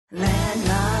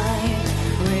Landline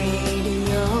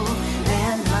radio,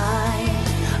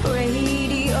 landline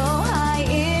radio, high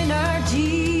energy,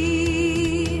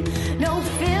 no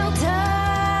filter.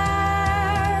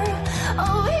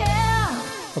 Oh yeah.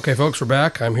 Okay, folks, we're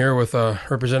back. I'm here with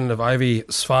Representative Ivy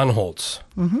Svanholz.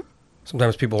 Mm-hmm.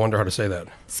 Sometimes people wonder how to say that.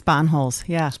 Spanholz,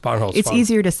 yeah. Spanholz. It's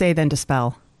easier to say than to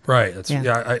spell. Right.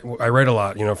 I write a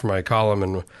lot, for my column,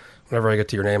 and whenever I get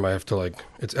to your name, I have to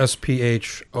it's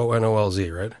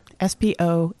Sphonolz, right?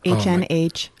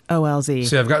 Sphonholz.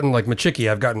 See, I've gotten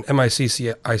Michiki, I've gotten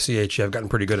Miccich, I've gotten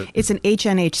pretty good at. It's an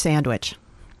HNH sandwich.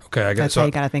 Okay, I guess that's how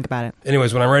you got to think about it.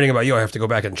 Anyways, when I'm writing about you, I have to go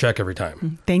back and check every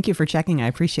time. Thank you for checking. I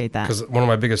appreciate that. Because one of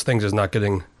my biggest things is not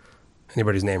getting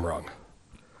anybody's name wrong.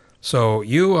 So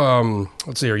you,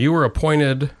 let's see here, you were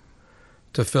appointed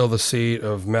to fill the seat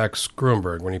of Max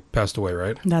Gruenberg when he passed away,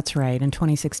 right? That's right, in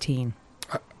 2016.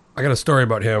 I got a story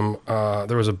about him.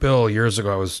 There was a bill years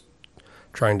ago I was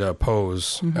trying to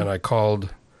oppose, and I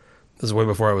called, this is way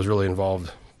before I was really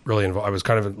involved. I was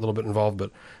kind of a little bit involved,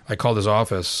 but I called his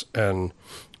office, and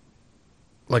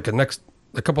a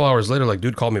couple hours later,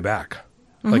 dude called me back.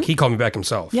 He called me back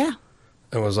himself. Yeah.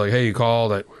 And was like, hey, you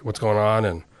called, what's going on?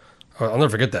 And I'll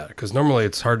never forget that, because normally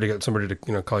it's hard to get somebody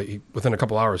to, call you, within a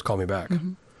couple hours, call me back.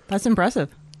 Mm-hmm. That's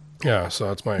impressive. Yeah, so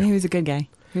that's my... He was a good guy.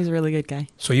 He was a really good guy.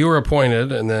 So you were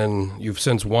appointed, and then you've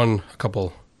since won a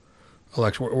couple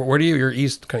elections. Where do you're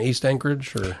East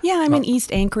Anchorage? Or? Yeah, I'm in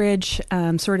East Anchorage,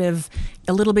 sort of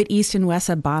a little bit east and west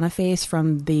of Boniface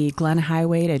from the Glen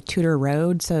Highway to Tudor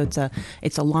Road. So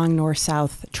it's a long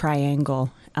north-south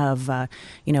triangle of,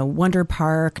 Wonder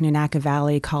Park, Nunaka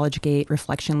Valley, College Gate,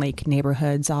 Reflection Lake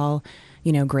neighborhoods, all,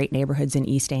 great neighborhoods in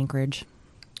East Anchorage.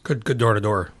 Good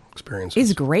door-to-door experience.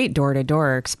 It's a great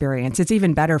door-to-door experience. It's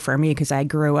even better for me because I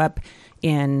grew up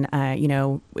in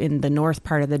the north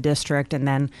part of the district, and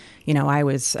then, I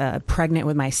was pregnant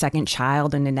with my second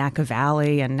child in Nunaka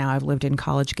Valley, and now I've lived in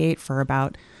College Gate for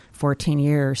about 14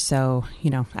 years. So,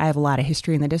 I have a lot of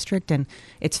history in the district, and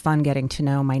it's fun getting to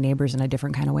know my neighbors in a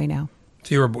different kind of way now.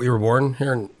 So you were born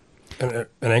here in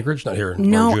Anchorage? Not here?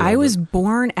 No, I was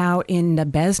born out in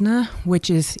Nebezna, which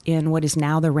is in what is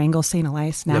now the Wrangell St.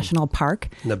 Elias National Park.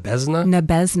 Nebezna?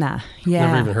 Nebezna, yeah.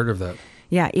 Never even heard of that.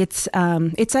 Yeah, it's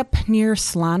up near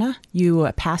Slana. You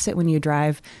pass it when you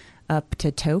drive up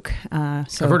to Tok.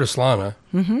 I've heard of Slana.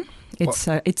 Mm-hmm.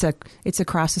 It's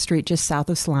across the street, just south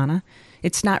of Slana.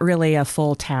 It's not really a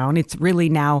full town. It's really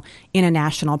now in a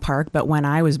national park. But when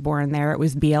I was born there, it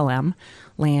was BLM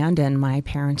land, and my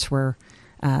parents were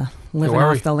living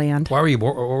off the land. Why were you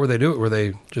born? What were they doing? Were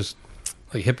they just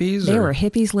like hippies? They were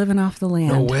hippies living off the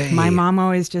land. No way. My mom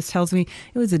always just tells me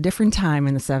it was a different time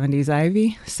in the 70s,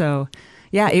 Ivy. So,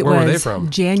 yeah, Where were they from?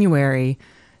 January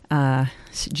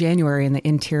in the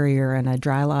interior in a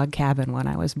dry log cabin when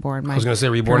I was born. I was going to say,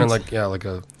 were you born in like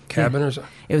a cabin or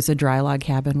something? It was a dry log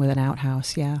cabin with an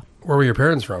outhouse, yeah. Where were your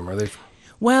parents from? Are they from?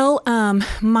 Well,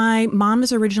 my mom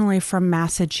is originally from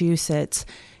Massachusetts,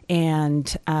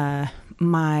 and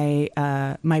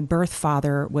my birth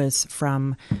father was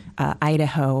from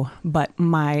Idaho, but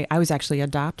I was actually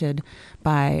adopted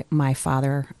by my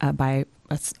father by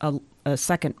a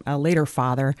later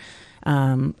father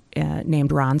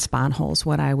named Ron Spanholz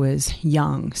when I was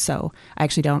young. So I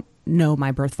actually don't know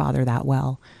my birth father that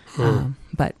well.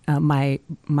 But my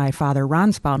father,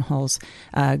 Ron Spanholz,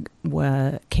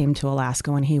 came to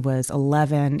Alaska when he was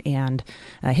 11, and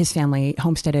his family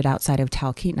homesteaded outside of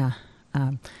Talkeetna,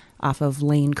 off of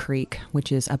Lane Creek,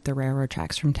 which is up the railroad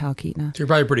tracks from Talkeetna. So you're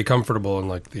probably pretty comfortable in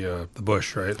the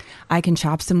bush, right? I can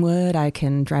chop some wood. I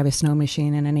can drive a snow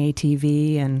machine and an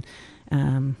ATV, and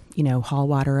haul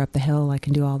water up the hill. I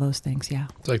can do all those things. Yeah,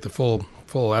 it's like the full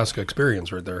Alaska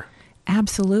experience right there.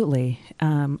 Absolutely.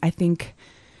 I think,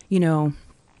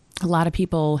 a lot of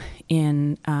people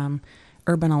in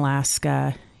urban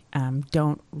Alaska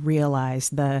don't realize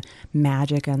the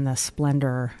magic and the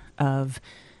splendor of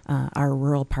our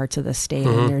rural parts of the state.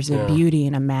 Mm-hmm. And there's a beauty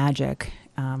and a magic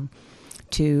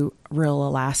to rural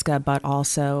Alaska, but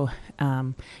also,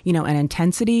 an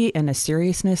intensity and a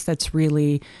seriousness that's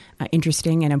really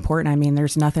interesting and important. I mean,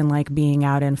 there's nothing like being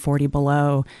out in 40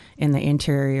 below in the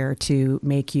interior to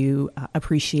make you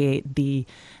appreciate the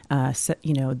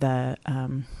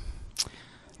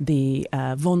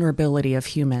vulnerability of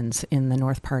humans in the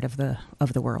north part of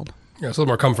the world. Yeah, it's a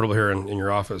little more comfortable here in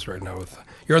your office right now.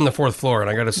 You're on the fourth floor, and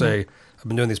I got to say, I've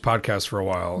been doing these podcasts for a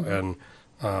while, and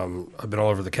I've been all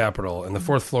over the Capitol, and the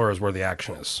fourth floor is where the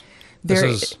action is. There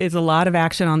is a lot of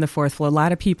action on the fourth floor. A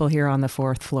lot of people here on the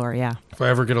fourth floor. Yeah. If I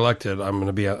ever get elected, I'm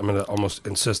going to almost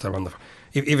insist I'm on the.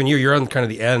 Even you're on kind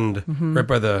of the end, right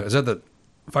by the. Is that the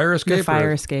fire escape? The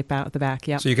fire escape out the back.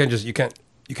 Yeah. So you can't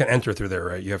you can't enter through there,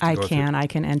 right? You have to I go can. I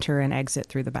can enter and exit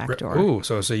through the back door. Ooh,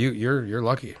 so you're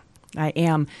lucky. I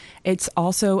am. It's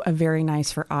also a very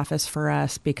nice office for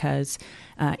us because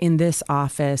in this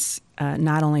office,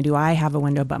 not only do I have a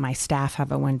window, but my staff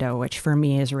have a window, which for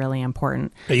me is really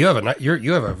important. Hey, you have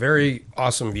a very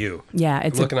awesome view. Yeah,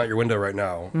 I'm looking out your window right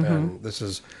now, and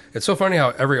it's so funny how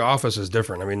every office is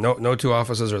different. I mean, no two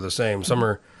offices are the same. Some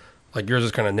are like yours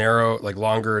is kind of narrow, like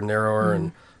longer and narrower.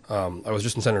 And I was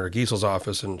just in Senator Giesel's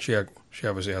office, and she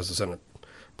obviously has the Senate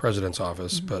President's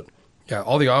office, but. Yeah,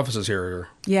 all the offices here are...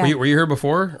 Yeah. Were you here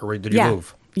before, or did you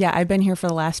move? Yeah, I've been here for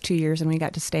the last 2 years, and we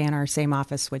got to stay in our same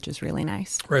office, which is really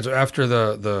nice. Right, so after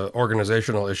the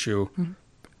organizational issue,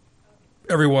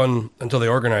 everyone, until they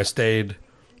organized, stayed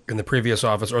in the previous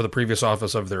office or the previous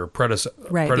office of their predecessor.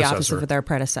 Right, the office of their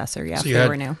predecessor, yeah, so they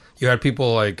were new. You had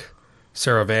people like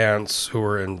Sarah Vance, who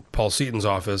were in Paul Seaton's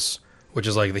office, which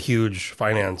is like the huge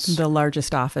finance... The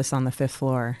largest office on the 5th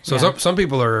floor. So some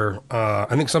people are...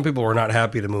 I think some people were not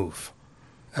happy to move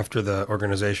after the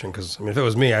organization, because I mean, if it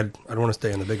was me, I'd want to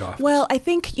stay in the big office. Well, I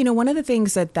think one of the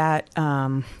things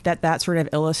that sort of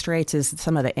illustrates is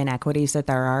some of the inequities that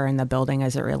there are in the building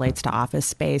as it relates to office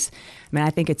space. I mean,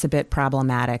 I think it's a bit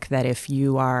problematic that if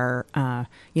you are,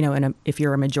 if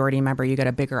you're a majority member, you get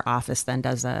a bigger office than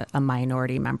does a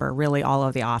minority member. Really, all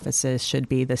of the offices should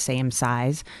be the same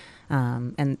size.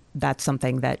 And that's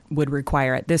something that would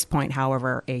require at this point,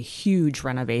 however, a huge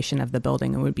renovation of the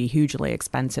building and would be hugely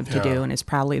expensive to do, and is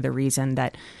probably the reason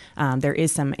that there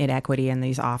is some inequity in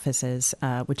these offices,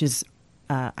 which is,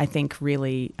 I think,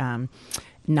 really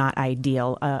not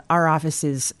ideal. Our office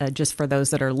is, just for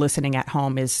those that are listening at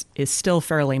home, is still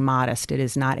fairly modest. It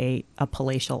is not a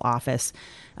palatial office,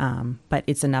 but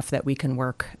it's enough that we can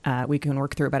work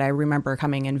through. But I remember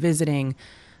coming and visiting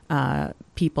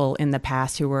people in the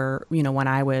past who were, when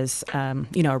I was,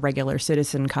 a regular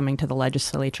citizen coming to the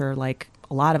legislature, like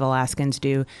a lot of Alaskans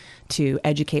do, to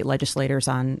educate legislators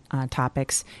on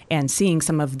topics, and seeing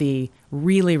some of the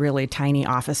really, really tiny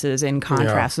offices in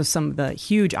contrast with some of the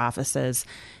huge offices,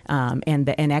 and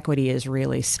the inequity is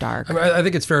really stark. I mean, I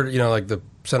think it's fair to, like the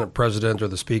Senate President or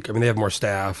the Speaker, I mean, they have more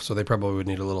staff, so they probably would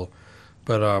need a little,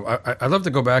 but I'd love to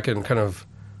go back and kind of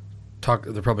talk.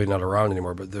 They're probably not around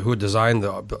anymore, but who designed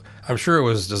I'm sure it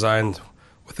was designed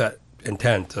with that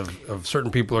intent of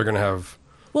certain people are going to have.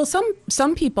 Well,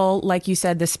 some people, like you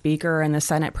said, the Speaker and the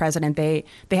Senate President, they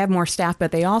have more staff,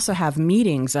 but they also have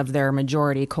meetings of their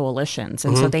majority coalitions,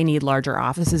 and so they need larger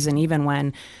offices. And even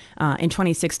when in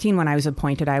 2016, when I was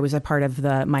appointed, I was a part of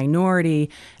the minority,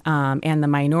 and the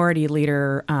minority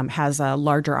leader has a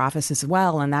larger office as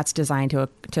well, and that's designed to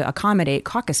accommodate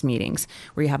caucus meetings,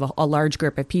 where you have a large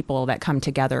group of people that come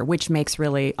together, which makes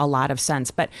really a lot of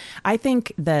sense. But I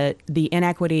think the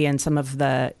inequity and some of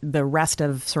the rest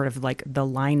of sort of like the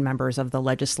line members of the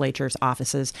legislature's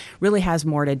offices really has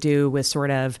more to do with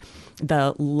sort of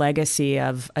the legacy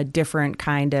of a different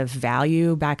kind of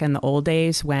value back in the old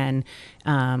days when,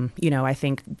 I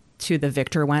think to the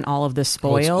victor went all of the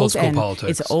spoils. Old school and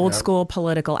politics. It's old school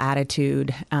political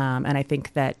attitude. And I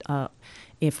think that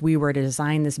if we were to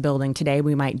design this building today,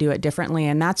 we might do it differently.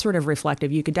 And that's sort of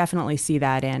reflective. You could definitely see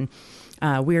that in,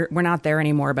 we're not there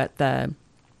anymore, but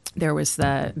there was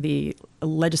the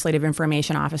Legislative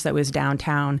Information Office that was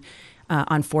downtown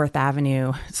on 4th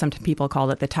Avenue. Some people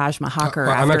called it the Taj Mahal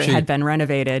after it had been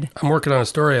renovated. I'm working on a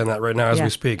story on that right now as we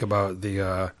speak about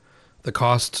the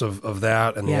costs of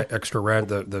that and the extra rent,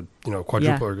 the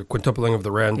quadruple or quintupling of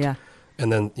the rent. Yeah.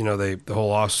 And then, the whole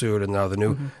lawsuit and now the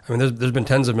new, I mean, there's been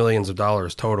tens of millions of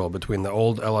dollars total between the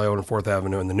old LIO and 4th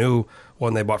Avenue and the new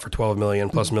one they bought for $12 million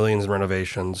plus millions in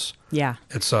renovations. Yeah.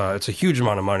 It's a huge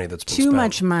amount of money that's been spent. Too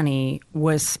much money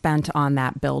was spent on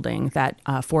that building, that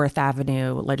 4th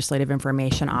Avenue Legislative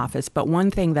Information Office. But one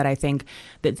thing that I think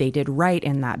that they did right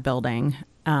in that building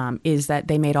is that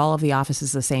they made all of the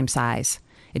offices the same size.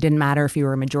 It didn't matter if you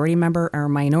were a majority member or a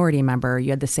minority member, you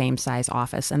had the same size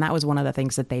office. And that was one of the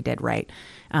things that they did right.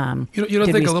 You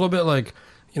don't think a little bit like,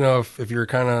 if you're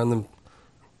kind of on the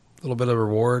little bit of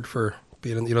reward for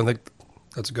being, you don't think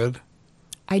that's good?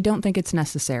 I don't think it's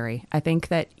necessary. I think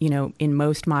that, in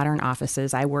most modern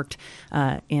offices, I worked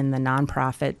in the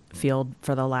nonprofit field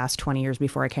for the last 20 years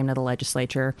before I came to the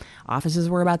legislature. Offices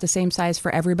were about the same size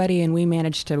for everybody, and we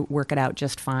managed to work it out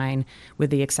just fine, with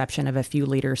the exception of a few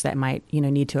leaders that might,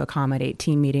 need to accommodate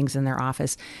team meetings in their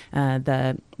office.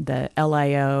 The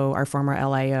LIO, our former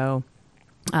LIO,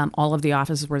 all of the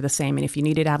offices were the same. And if you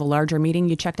needed to have a larger meeting,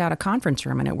 you checked out a conference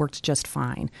room, and it worked just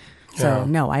fine. So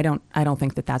no, I don't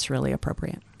think that that's really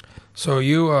appropriate. So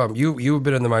you've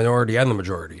been in the minority and the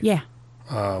majority. Yeah.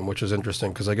 Which is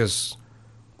interesting because I guess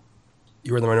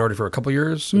you were in the minority for a couple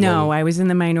years? And No, then- I was in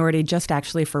the minority just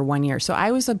actually for 1 year. So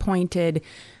I was appointed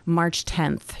March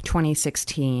 10th,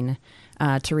 2016,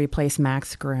 to replace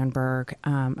Max Grunberg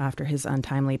after his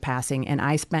untimely passing. And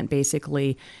I spent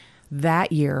basically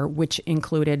that year, which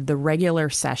included the regular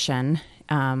session.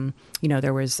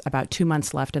 There was about 2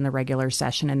 months left in the regular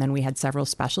session, and then we had several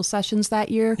special sessions that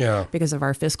year Yeah. because of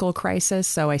our fiscal crisis.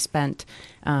 So I spent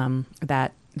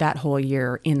that whole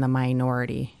year in the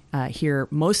minority. Here,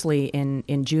 mostly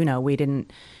in Juneau. We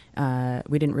didn't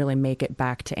really make it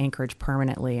back to Anchorage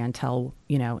permanently until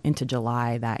into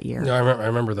July that year. Yeah, I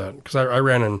remember that because I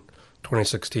ran in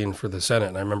 2016 for the Senate,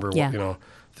 and I remember Yeah.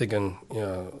 thinking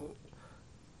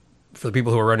for the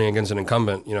people who were running against an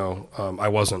incumbent, I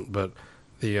wasn't, but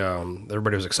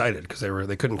everybody was excited because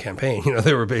they couldn't campaign.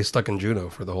 They were stuck in Juneau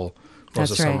for the whole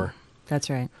most of That's right. summer. That's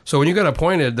right. So when you got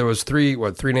appointed, there was three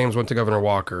names went to Governor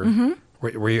Walker. Mm-hmm.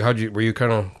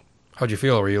 How'd you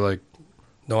feel? Were you like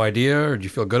no idea, or did you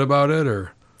feel good about it,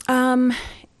 or?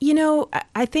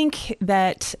 I think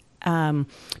that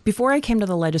before I came to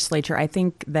the legislature, I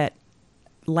think that,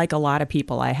 like a lot of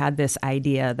people, I had this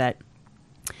idea that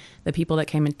the people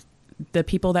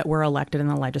that were elected in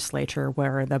the legislature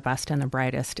were the best and the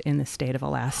brightest in the state of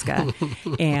Alaska,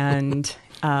 and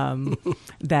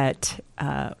that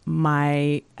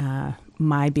my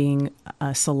being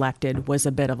selected was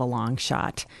a bit of a long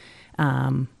shot,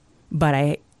 but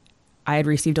I had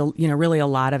received really a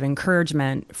lot of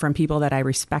encouragement from people that I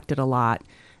respected a lot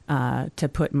to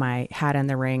put my hat in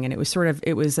the ring. And it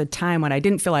was a time when I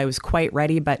didn't feel I was quite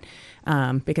ready, but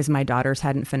because my daughters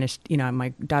hadn't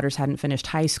finished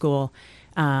high school.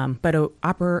 But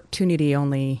opportunity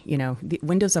only, the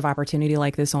windows of opportunity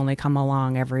like this only come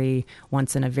along every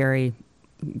once in a very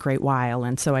great while.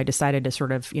 And so I decided to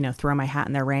sort of, throw my hat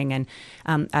in the ring. And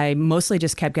I mostly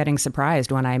just kept getting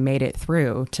surprised when I made it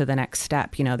through to the next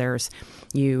step.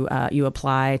 You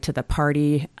apply to the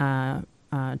party,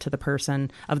 to the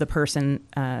person,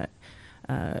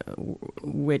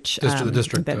 which The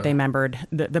district, that they membered,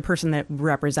 the person that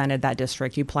represented that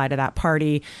district. You apply to that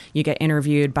party, you get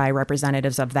interviewed by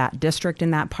representatives of that district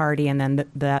in that party, and then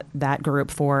that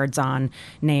group forwards on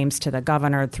names to the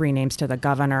governor, 3 names to the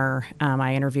governor.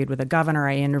 I interviewed with the governor.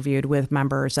 I interviewed with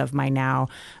members of my now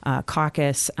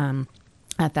caucus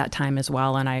at that time as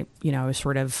well. And I was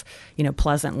sort of,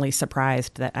 pleasantly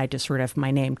surprised that I just sort of, my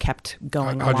name kept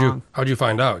going along. How'd you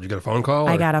find out? Did you get a phone call?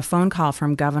 I got a phone call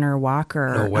from Governor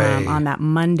Walker No way. on that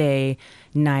Monday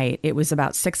night. It was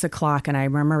about 6:00, and I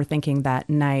remember thinking that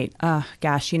night, oh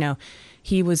gosh,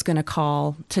 he was going to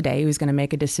call today. He was going to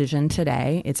make a decision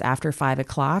today. It's after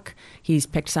 5:00. He's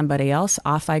picked somebody else.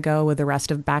 Off I go with the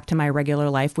rest of back to my regular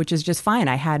life, which is just fine.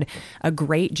 I had a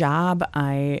great job.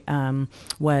 I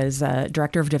was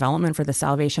director of development for the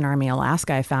Salvation Army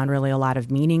Alaska. I found really a lot of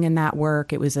meaning in that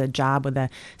work. It was a job with a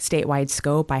statewide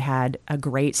scope. I had a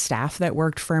great staff that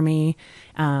worked for me.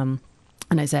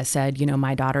 And as I said,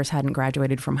 my daughters hadn't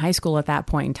graduated from high school at that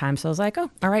point in time. So I was like,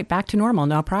 oh, all right, back to normal,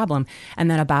 no problem.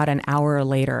 And then about an hour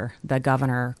later, the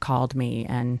governor called me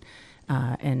and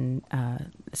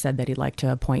said that he'd like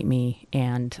to appoint me.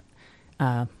 And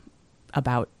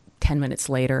about 10 minutes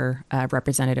later,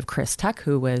 Representative Chris Tuck,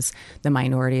 who was the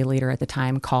minority leader at the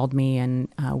time, called me, and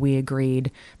we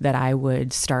agreed that I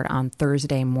would start on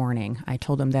Thursday morning. I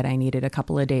told him that I needed a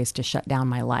couple of days to shut down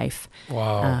my life.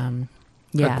 Wow.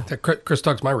 Yeah. Chris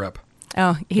Tuck's my rep.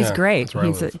 Oh, he's Yeah, great. that's where I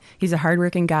live. He's a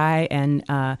hardworking guy, and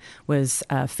was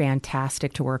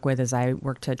fantastic to work with as I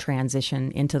worked to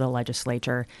transition into the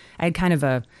legislature. I had kind of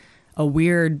a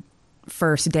weird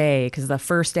first day, because the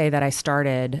first day that I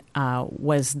started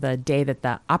was the day that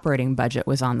the operating budget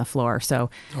was on the floor. So,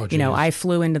 Oh, geez. I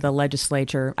flew into the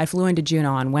legislature. I flew into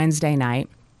Juneau on Wednesday night,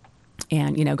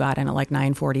 and got in at like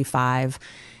 9:45.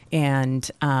 And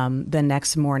the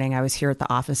next morning, I was here at the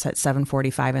office at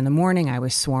 7:45 in the morning. I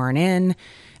was sworn in,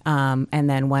 and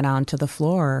then went on to the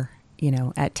floor,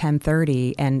 at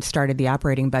 10:30 and started the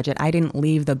operating budget. I didn't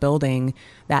leave the building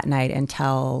that night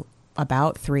until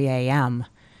about 3 a.m.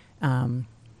 And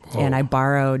I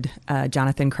borrowed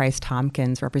Jonathan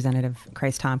Christ-Tompkins, Representative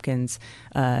Christ-Tompkins'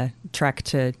 truck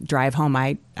to drive home.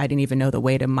 I didn't even know the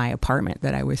way to my apartment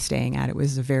that I was staying at. It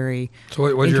was a very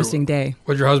interesting day.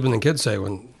 What did your husband and kids say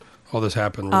when all this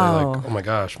happened? Were they like, oh my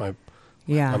gosh, my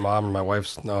mom and my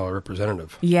wife's now a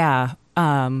representative? Yeah.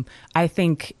 I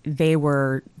think they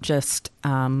were just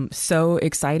so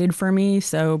excited for me,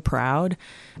 so proud.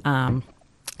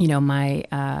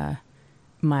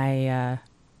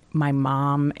 My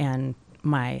mom and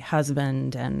my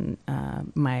husband and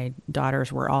my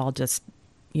daughters were all just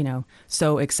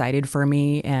so excited for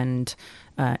me and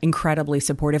incredibly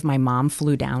supportive. My mom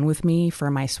flew down with me for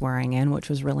my swearing in, which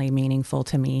was really meaningful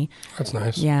to me. That's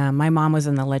nice. Yeah, my mom was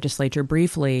in the legislature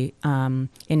briefly in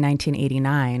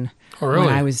 1989 Oh, really?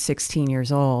 when I was 16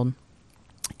 years old.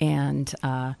 And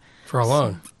For how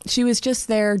long? she was just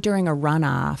there during a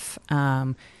runoff.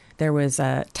 There was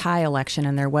a tie election,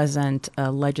 and there wasn't a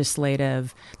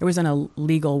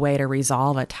legal way to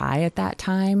resolve a tie at that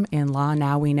time in law.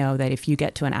 Now we know that if you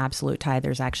get to an absolute tie,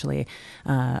 there's actually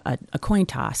a coin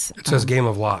toss. It says game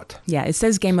of lot. Yeah, it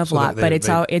says game of So lot, they- but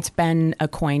they- it's been a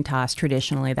coin toss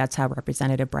traditionally. That's how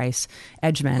Representative Bryce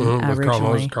Edgman With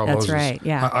originally. Carl That's Moses. right.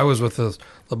 Yeah. I was with the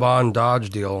LeBon Dodge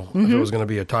deal. If it was going to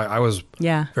be a tie, I was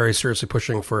Yeah. very seriously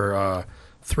pushing for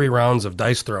 3 rounds of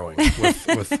dice throwing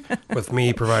with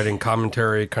me providing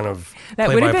commentary, kind of That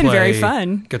would have been very play-by-play,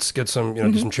 fun. Get some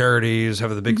do some charities,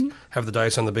 have the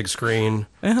dice on the big screen,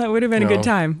 It would have been a You good know,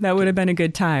 time. That would have been a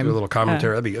good time. do a little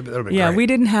commentary. That'd be Yeah, great. we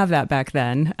didn't have that back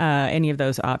then, any of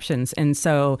those options. And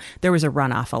so there was a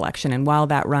runoff election. And while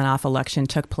that runoff election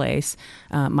took place,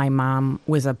 my mom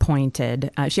was appointed.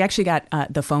 She actually got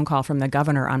the phone call from the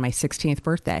governor on my 16th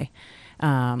birthday. Was so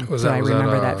that- I was that,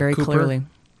 remember that very Cooper? clearly.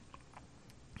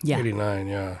 Yeah. 89,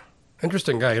 yeah.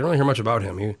 Interesting guy. You don't really hear much about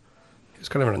him. He's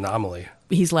kind of an anomaly.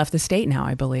 He's left the state now,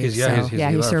 I believe. He's- yeah, so, he's- he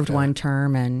he left, served yeah. one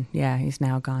term, and he's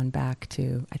now gone back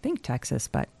to, I think, Texas,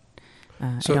 but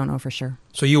So- I don't know for sure.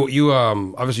 So you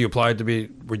obviously you applied to be.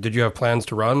 Did you have plans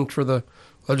to run for the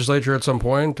legislature at some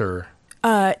point, or?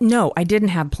 No, I didn't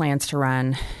have plans to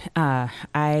run.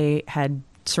 I had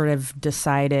sort of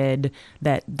decided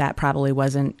that probably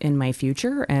wasn't in my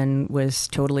future and was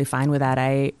totally fine with that.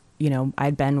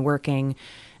 I'd been working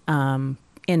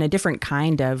in a different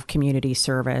kind of community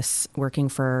service, working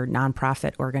for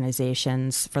nonprofit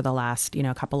organizations for the last,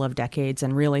 couple of decades,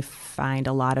 and really find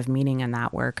a lot of meaning in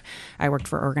that work. I worked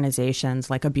for organizations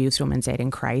like Abused Women's Aid in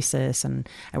Crisis, and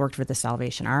I worked for the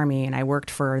Salvation Army, and I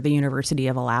worked for the University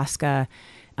of Alaska.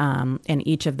 And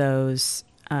each of those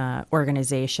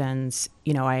organizations,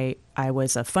 I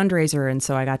was a fundraiser, and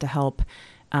so I got to help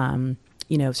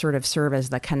sort of serve as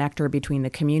the connector between the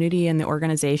community and the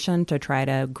organization to try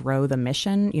to grow the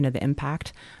mission, the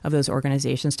impact of those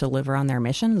organizations to deliver on their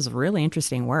mission. Is really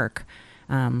interesting work.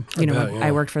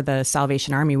 I worked for the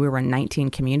Salvation Army. We were in 19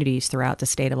 communities throughout the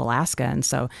state of Alaska. And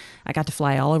so I got to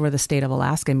fly all over the state of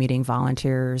Alaska, meeting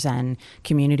volunteers and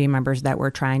community members that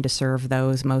were trying to serve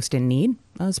those most in need.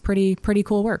 That was pretty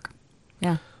cool work.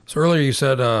 Yeah. So earlier you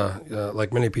said,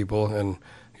 like many people, and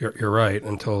you're right,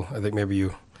 until I think maybe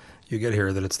you get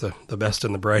here, that it's the best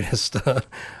and the brightest.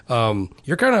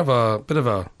 You're kind of a bit of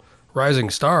a rising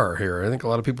star here. I think a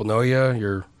lot of people know you.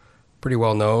 You're pretty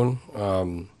well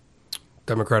known,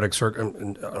 Democratic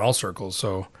in all circles.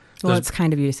 So, Well, it's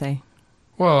kind of you to say.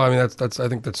 well, I mean, I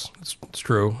think that's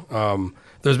true.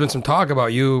 There's been some talk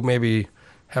about you maybe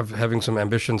having some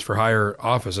ambitions for higher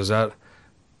office. Is that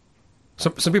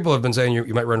some people have been saying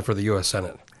you might run for the U.S.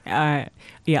 Senate? Yeah,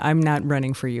 I'm not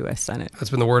running for U.S. Senate. That's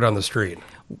been the word on the street.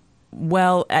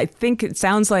 Well, I think it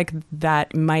sounds like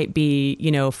that might be,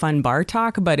 fun bar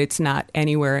talk, but it's not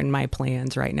anywhere in my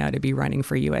plans right now to be running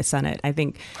for U.S. Senate. I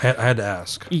think I had to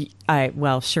ask.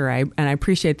 Sure. And I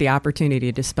appreciate the opportunity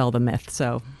to dispel the myth.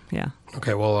 So, yeah.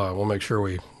 Okay, well, we'll make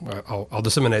sure I'll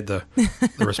disseminate the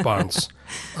response.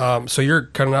 So you're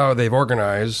kind of now, they've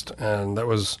organized, and that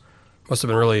must have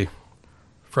been really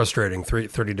frustrating,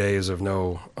 30 days of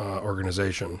no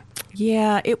organization.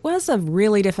 Yeah, it was a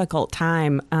really difficult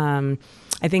time.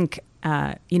 I think,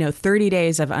 30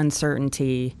 days of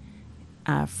uncertainty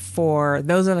for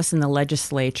those of us in the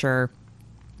legislature,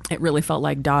 it really felt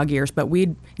like dog years, but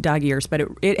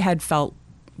it had felt,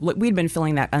 we'd been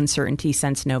feeling that uncertainty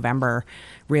since November,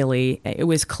 really. It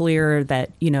was clear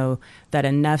that, that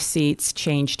enough seats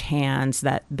changed hands,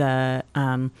 that the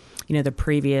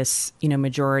previous,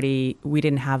 majority, we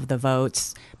didn't have the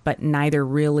votes, but neither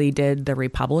really did the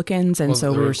Republicans. And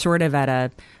so we were sort of at a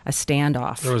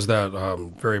standoff. There was that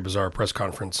very bizarre press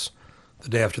conference the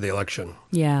day after the election.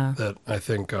 Yeah. That I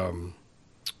think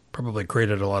probably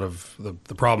created a lot of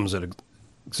the problems that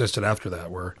existed after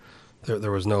that, where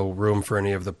there was no room for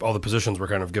all the positions were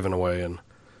kind of given away, and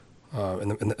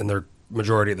their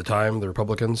majority at the time, the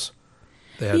Republicans,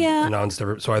 they had announced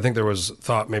so I think there was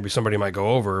thought maybe somebody might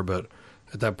go over, but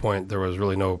at that point there was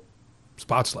really no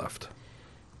spots left.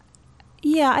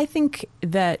 Yeah, I think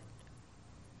that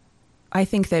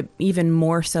even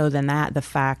more so than that, the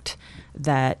fact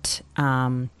that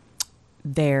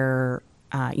there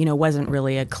wasn't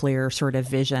really a clear sort of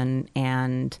vision,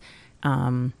 and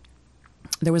there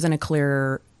wasn't a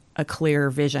clear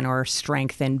vision or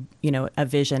strength in, a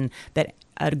vision that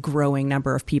a growing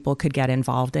number of people could get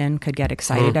involved in, could get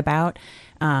excited about.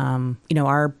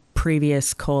 Our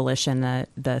previous coalition, the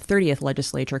 30th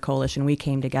Legislature Coalition, we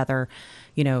came together,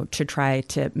 to try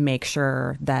to make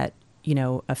sure that,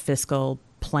 a fiscal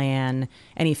plan,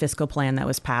 any fiscal plan that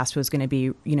was passed was going to be,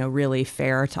 really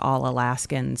fair to all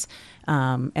Alaskans.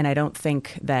 And I don't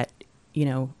think that,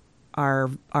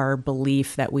 our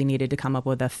belief that we needed to come up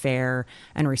with a fair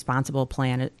and responsible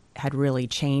plan had really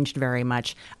changed very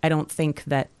much. I don't think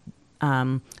that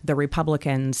the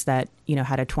Republicans that,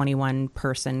 had a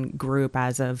 21-person group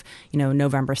as of,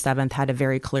 November 7th had a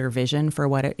very clear vision for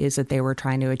what it is that they were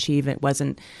trying to achieve. It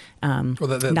wasn't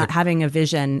not having a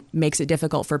vision makes it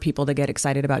difficult for people to get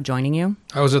excited about joining you.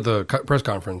 I was at the press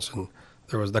conference, and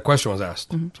that question was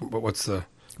asked. So what's the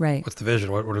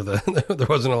vision? What are the? There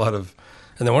wasn't a lot of,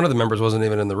 and then one of the members wasn't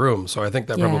even in the room. So I think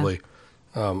that probably.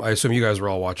 I assume you guys were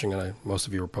all watching it. Most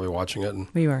of you were probably watching it, and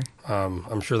we were.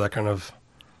 I'm sure that kind of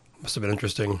must have been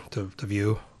interesting to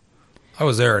view. I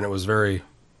was there, and it was very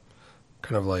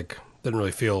kind of like didn't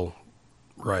really feel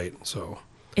right. So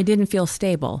it didn't feel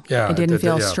stable. Yeah, it didn't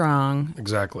feel strong.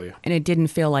 Exactly, and it didn't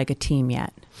feel like a team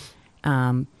yet.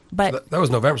 But so that was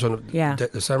November. So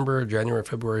December, January,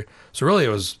 February. So really, it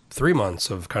was 3 months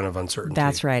of kind of uncertainty.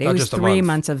 That's right. It was 3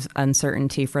 months of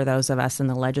uncertainty for those of us in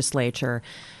the legislature,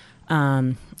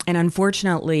 and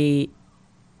unfortunately,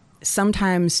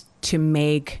 sometimes to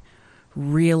make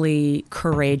really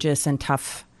courageous and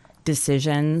tough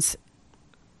decisions,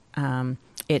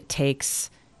 it takes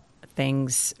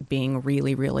things being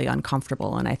really, really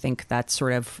uncomfortable. And I think that's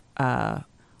sort of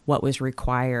what was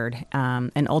required.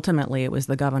 And ultimately, it was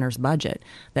the governor's budget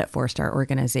that forced our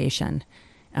organization.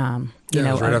 It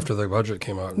was right after the budget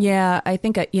came out. Yeah, I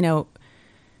think,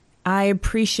 I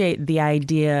appreciate the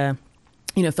idea,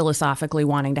 philosophically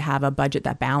wanting to have a budget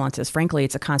that balances. Frankly,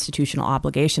 it's a constitutional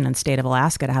obligation in the state of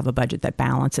Alaska to have a budget that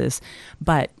balances.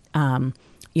 But,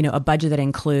 a budget that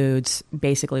includes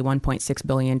basically $1.6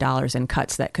 billion in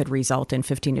cuts that could result in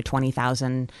 15,000 to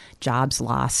 20,000 jobs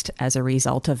lost as a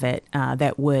result of it,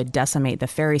 that would decimate the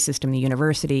ferry system, the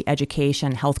university,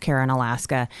 education, healthcare in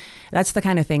Alaska. That's the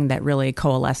kind of thing that really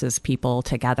coalesces people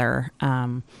together.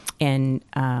 And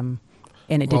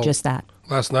it did just that.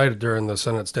 Last night during the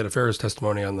Senate State Affairs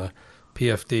testimony on the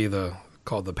PFD,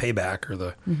 called the payback or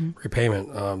the repayment,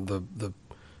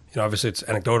 obviously it's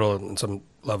anecdotal in some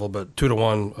level, but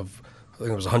 2-to-1 of, I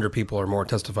think it was 100 people or more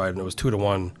testified, and it was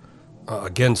 2-to-1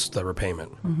 against the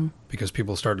repayment because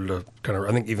people started to kind of,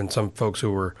 I think even some folks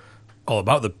who were all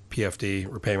about the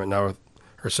PFD repayment now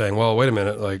are saying, well, wait a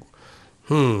minute, like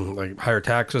higher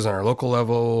taxes on our local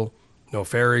level, no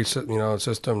ferry,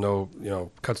 system,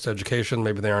 no, cuts to education.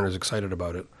 Maybe they aren't as excited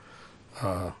about it.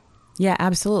 Yeah,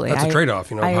 absolutely. That's a trade-off.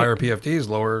 Higher PFDs,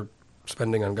 lower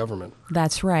spending on government.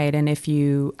 That's right. And if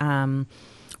you,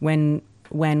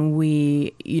 when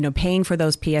we, paying for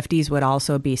those PFDs would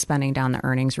also be spending down the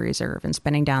earnings reserve, and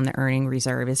spending down the earning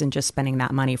reserve isn't just spending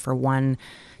that money for one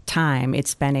time. It's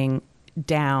spending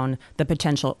down the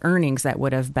potential earnings that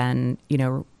would have been,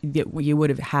 you would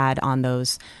have had on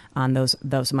those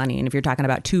money. And if you're talking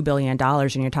about $2 billion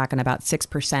and you're talking about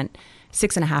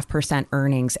 6.5%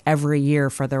 earnings every year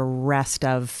for the rest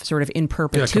of sort of in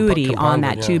perpetuity on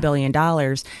that $2 billion,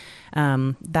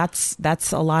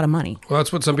 that's a lot of money. Well,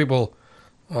 that's what some people,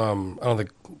 I don't think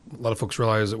a lot of folks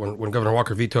realize that when Governor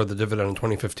Walker vetoed the dividend in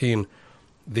 2015,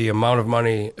 the amount of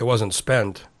money, it wasn't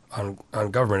spent on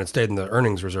government, it stayed in the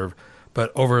earnings reserve.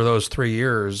 But over those 3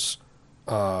 years,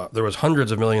 there was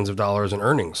hundreds of millions of dollars in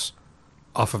earnings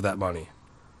off of that money,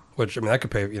 which, that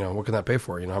could pay, what can that pay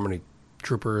for? How many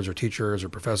troopers or teachers or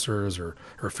professors or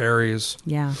ferries?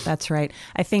 Yeah, that's right.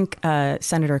 I think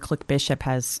Senator Click Bishop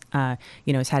has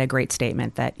had a great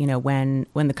statement that, when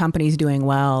the company's doing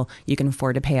well, you can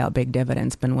afford to pay out big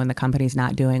dividends, but when the company's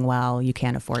not doing well, you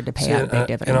can't afford to pay out big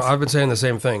dividends. I've been saying the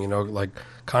same thing, like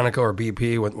Conoco or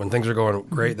BP, when things are going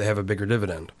great, they have a bigger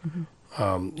dividend.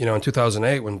 In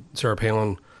 2008, when Sarah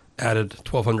Palin added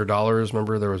 $1,200,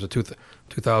 remember there was a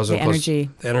 2,000 plus the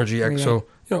energy. So,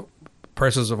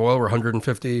 prices of oil were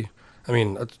 $150.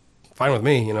 That's fine with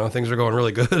me. Things are going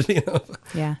really good.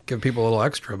 Yeah, give people a little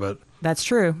extra, but that's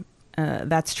true.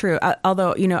 That's true.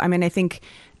 Although, I think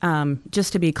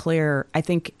just to be clear, I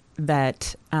think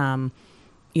that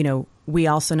we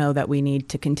also know that we need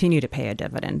to continue to pay a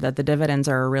dividend. That the dividends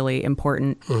are really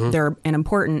important. They're an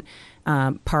important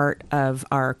part of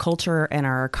our culture and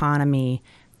our economy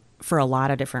for a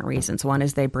lot of different reasons. One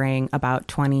is they bring about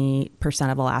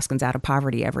 20% of Alaskans out of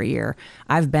poverty every year.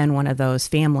 I've been one of those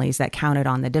families that counted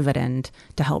on the dividend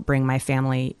to help bring my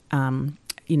family,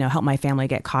 help my family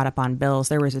get caught up on bills.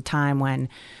 There was a time when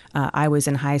I was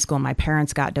in high school. My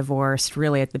parents got divorced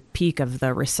really at the peak of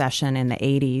the recession in the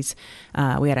 80s.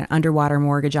 We had an underwater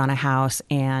mortgage on a house,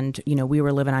 and, we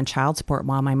were living on child support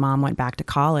while my mom went back to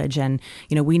college. And,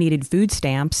 we needed food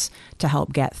stamps to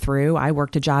help get through. I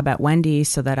worked a job at Wendy's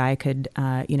so that I could,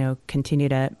 continue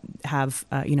to have,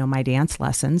 my dance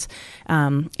lessons.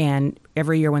 And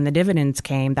every year when the dividends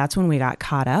came, that's when we got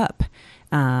caught up.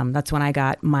 That's when I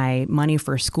got my money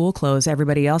for school clothes.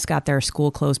 Everybody else got their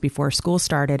school clothes before school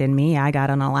started, and I got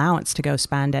an allowance to go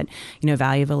spend at,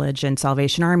 Value Village and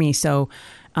Salvation Army. So,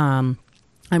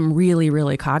 I'm really,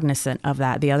 really cognizant of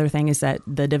that. The other thing is that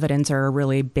the dividends are a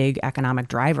really big economic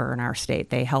driver in our state.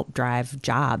 They help drive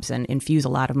jobs and infuse a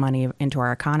lot of money into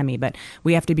our economy. But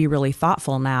we have to be really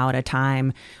thoughtful now at a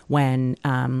time when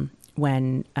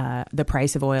the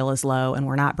price of oil is low and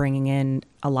we're not bringing in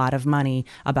a lot of money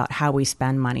about how we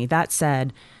spend money. That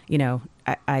said,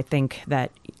 I think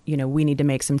that, we need to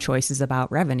make some choices about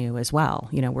revenue as well.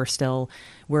 We're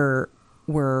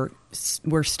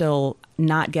still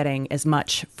not getting as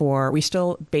much we're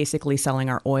still basically selling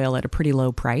our oil at a pretty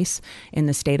low price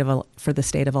for the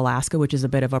state of Alaska, which is a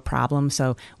bit of a problem.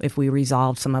 So if we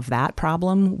resolved some of that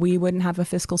problem, we wouldn't have a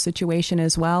fiscal situation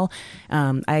as well.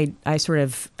 I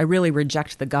really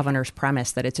reject the governor's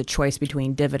premise that it's a choice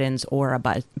between dividends or a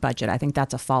budget. I think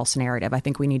that's a false narrative. I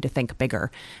think we need to think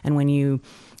bigger. And when you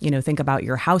think about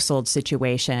your household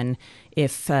situation,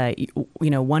 if,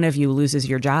 one of you loses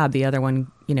your job, the other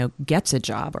one, gets a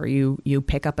job, or you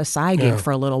pick up a side gig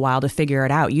for a little while to figure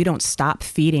it out. You don't stop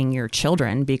feeding your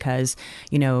children because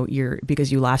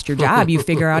you lost your job. You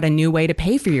figure out a new way to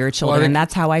pay for your children. And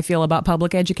that's how I feel about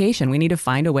public education. We need to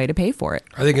find a way to pay for it.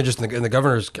 I think in the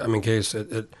governor's case,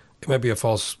 it might be a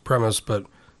false premise, but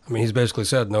he's basically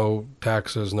said no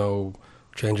taxes, no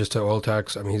changes to oil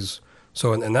tax.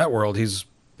 So in that world, he's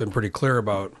been pretty clear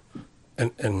about,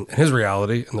 in his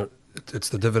reality, and it's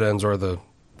the dividends or the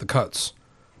cuts,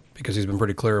 because he's been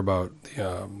pretty clear about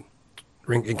the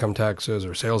income taxes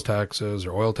or sales taxes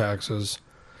or oil taxes.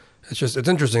 It's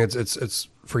interesting. It's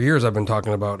for years I've been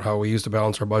talking about how we used to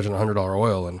balance our budget on $100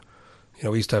 oil, and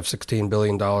we used to have $16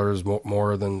 billion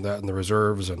more than that in the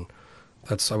reserves, and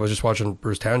I was just watching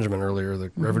Bruce Tangeman earlier,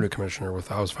 the revenue commissioner with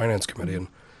the House Finance Committee, and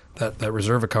that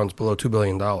reserve account's below $2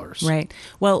 billion. Right.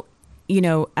 Well,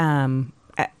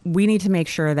 we need to make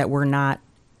sure that we're not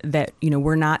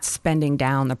spending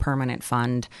down the permanent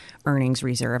fund earnings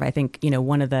reserve. I think,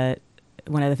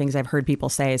 one of the things I've heard people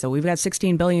say is that we've got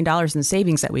 $16 billion in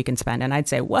savings that we can spend. And I'd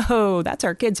say, whoa, that's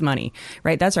our kids' money,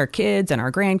 right? That's our kids and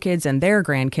our grandkids and their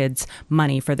grandkids'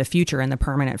 money for the future in the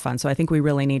permanent fund. So I think we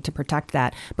really need to protect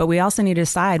that. But we also need to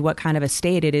decide what kind of a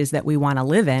state it is that we want to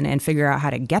live in and figure out how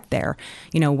to get there.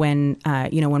 When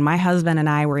my husband and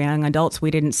I were young adults, we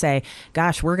didn't say,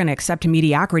 gosh, we're going to accept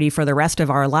mediocrity for the rest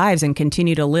of our lives and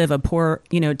continue to live a poor,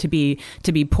 to be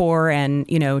poor and,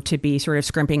 to be sort of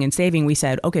scrimping and saving. We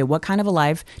said, okay, what kind of a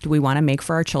life do we want to make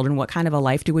for our children? What kind of a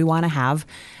life do we want to have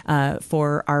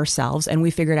for ourselves? And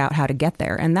we figured out how to get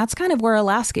there. And that's kind of where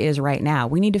Alaska is right now.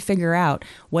 We need to figure out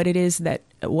what it is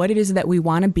that we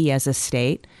want to be as a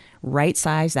state, right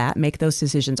size that, make those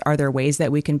decisions. Are there ways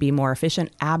that we can be more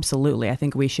efficient? Absolutely. I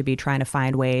think we should be trying to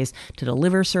find ways to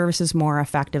deliver services more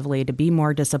effectively, to be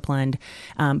more disciplined.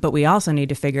 But we also need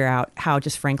to figure out how,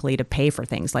 just frankly, to pay for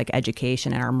things like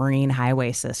education and our marine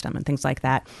highway system and things like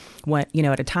that.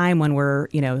 At a time when we're,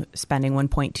 spending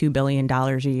 $1.2 billion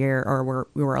a year, or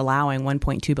we're allowing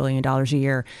 $1.2 billion a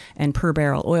year in per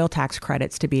barrel oil tax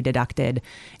credits to be deducted.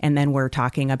 And then we're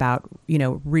talking about,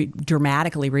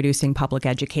 dramatically reducing public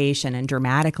education and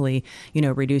dramatically,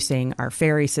 reducing our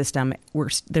ferry system.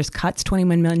 There's cuts,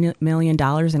 $21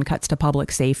 million in cuts to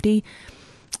public safety.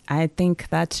 I think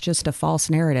that's just a false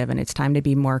narrative, and it's time to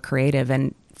be more creative.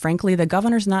 And frankly, the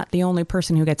governor's not the only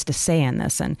person who gets to say in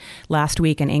this. And last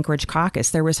week in Anchorage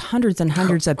caucus, there was hundreds and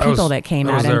hundreds of people that came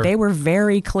out, and they were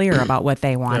very clear about what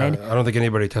they wanted. Yeah, I don't think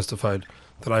anybody testified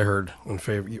that I heard in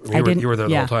favor. You were there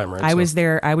the whole time, right? I was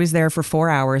there for 4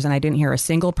 hours, and I didn't hear a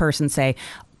single person say,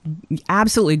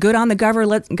 absolutely good on the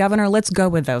governor, let's go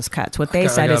with those cuts. What they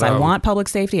said is, I want public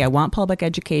safety, I want public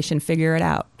education, figure it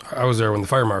out. I was there when the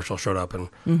fire marshal showed up and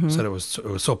said it was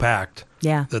so packed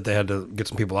that they had to get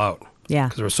some people out. Yeah.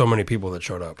 Because there were so many people that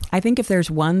showed up. I think if there's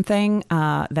one thing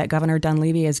that Governor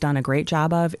Dunleavy has done a great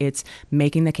job of, it's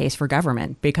making the case for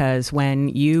government. Because when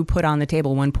you put on the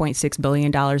table $1.6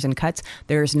 billion in cuts,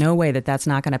 there's no way that that's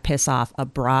not going to piss off a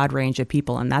broad range of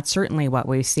people. And that's certainly what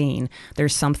we've seen.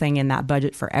 There's something in that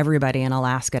budget for everybody in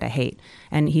Alaska to hate.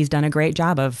 And he's done a great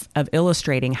job of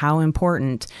illustrating how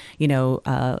important,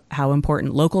 how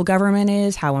important local government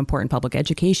is, how important public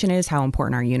education is, how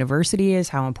important our university is,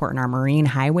 how important our marine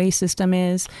highway system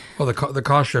is. Well, the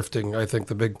cost shifting, I think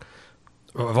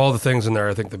of all the things in there,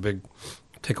 I think the big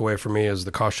takeaway for me is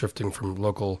the cost shifting from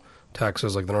local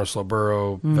taxes like the North Slope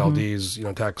Borough, Valdez,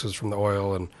 taxes from the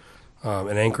oil, and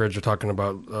in Anchorage, they're talking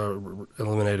about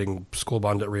eliminating school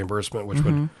bond debt reimbursement, which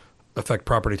would affect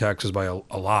property taxes by a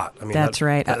lot. I mean, that's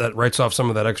right. That writes off some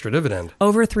of that extra dividend.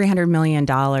 Over $300 million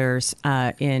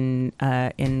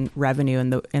in revenue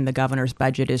in the governor's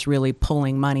budget is really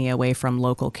pulling money away from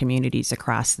local communities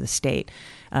across the state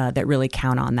that really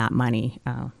count on that money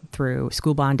through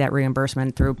school bond debt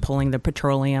reimbursement, through pulling the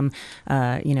petroleum,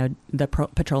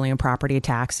 petroleum property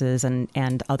taxes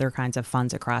and other kinds of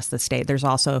funds across the state. There's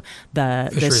also the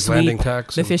fisheries landing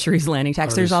tax. The fisheries landing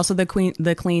tax. There's also the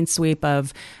clean sweep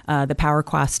of the Power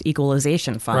Cost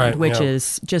Equalization Fund, right, which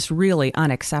is just really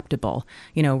unacceptable.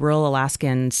 Rural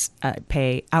Alaskans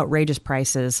pay outrageous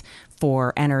prices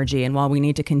for energy. And while we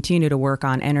need to continue to work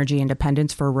on energy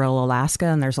independence for rural Alaska,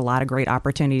 and there's a lot of great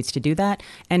opportunities to do that,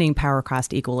 ending power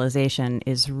cost equalization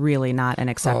is really not an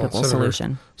acceptable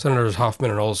solution. Senators Hoffman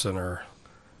and Olson are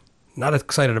not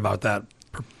excited about that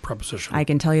proposition. I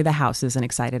can tell you the House isn't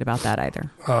excited about that either.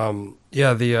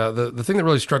 The thing that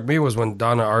really struck me was when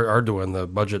Donna Arduin, the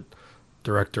budget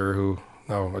director, who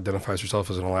now identifies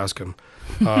herself as an Alaskan,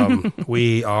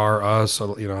 we are us,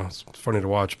 it's funny to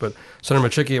watch. But Senator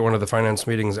Machicki at one of the finance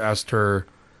meetings asked her,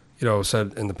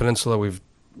 said in the peninsula, we've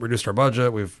reduced our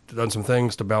budget. We've done some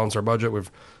things to balance our budget.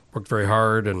 We've worked very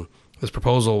hard. And this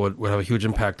proposal would have a huge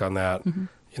impact on that,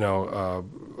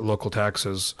 local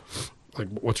taxes. Like,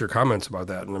 what's your comments about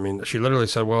that? And I mean, she literally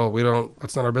said, well,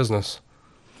 that's not our business.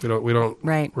 We don't.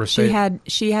 Right.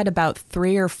 She had about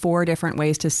 3 or 4 different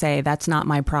ways to say that's not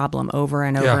my problem over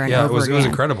and over and over again. It was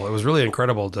incredible. It was really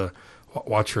incredible to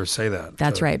watch her say that.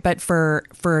 That's right. But for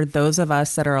those of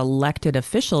us that are elected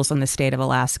officials in the state of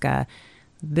Alaska,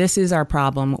 this is our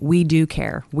problem. We do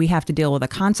care. We have to deal with the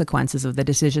consequences of the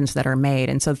decisions that are made.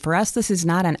 And so for us, this is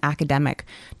not an academic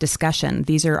discussion.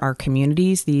 These are our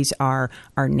communities. These are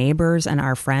our neighbors and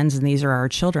our friends, and these are our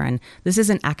children. This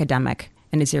isn't academic,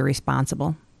 and it's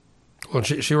irresponsible. Well,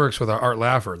 she works with Art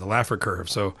Laffer, the Laffer curve.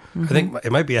 So I think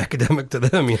it might be academic to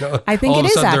them, I think it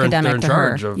is academic to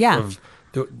her.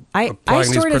 I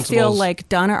sort of feel like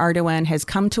Donna Arduin has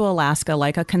come to Alaska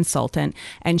like a consultant,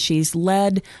 and she's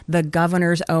led the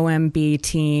governor's OMB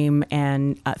team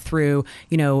and through,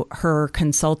 her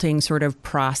consulting sort of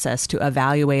process to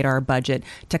evaluate our budget,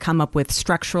 to come up with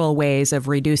structural ways of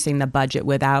reducing the budget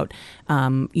without,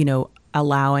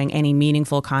 allowing any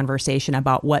meaningful conversation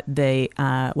about what the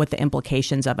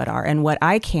implications of it are. And what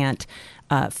I can't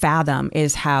fathom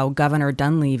is how Governor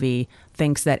Dunleavy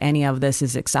thinks that any of this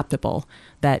is acceptable,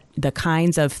 that the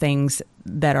kinds of things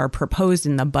that are proposed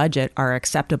in the budget are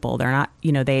acceptable. They're not,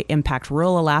 they impact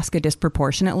rural Alaska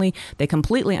disproportionately. They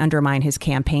completely undermine his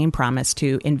campaign promise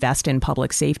to invest in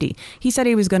public safety. He said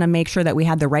he was going to make sure that we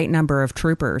had the right number of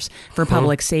troopers for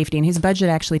public safety, and his budget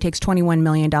actually takes $21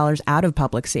 million out of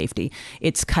public safety.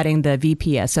 It's cutting the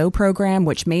VPSO program,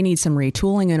 which may need some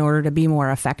retooling in order to be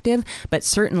more effective, but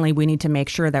certainly we need to make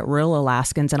sure that rural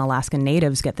Alaskans and Alaskan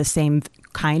natives get the same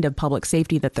kind of public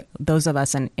safety that those of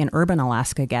us in urban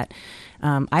Alaska get.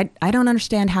 I don't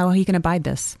understand how he can abide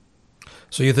this.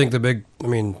 So you think the big,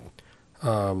 end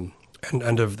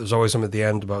of, there's always something at the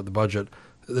end about the budget.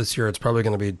 This year it's probably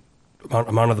going to be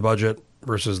amount of the budget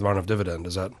versus the amount of dividend.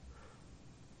 Is that?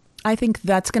 I think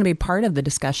that's going to be part of the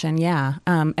discussion, yeah.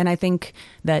 And I think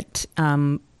that,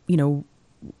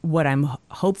 what I'm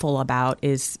hopeful about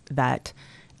is that,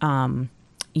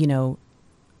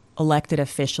 elected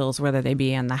officials, whether they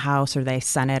be in the House or the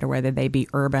Senate or whether they be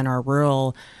urban or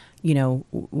rural,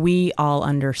 we all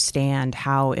understand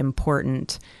how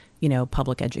important,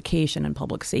 public education and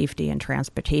public safety and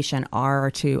transportation are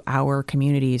to our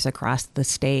communities across the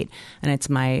state. And it's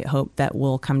my hope that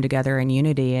we'll come together in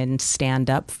unity and stand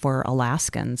up for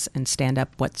Alaskans and stand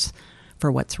up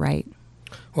for what's right.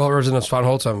 Well, Representative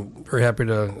Svanholtz, I'm very happy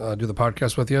to do the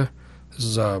podcast with you. This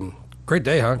is great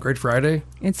day, huh? Great Friday.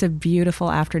 It's a beautiful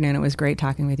afternoon. It was great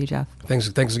talking with you, Jeff. Thanks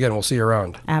again. We'll see you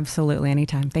around. Absolutely.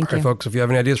 Anytime. Thank you. All right, folks, if you have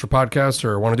any ideas for podcasts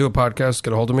or want to do a podcast,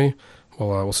 get a hold of me.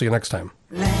 We'll see you next time.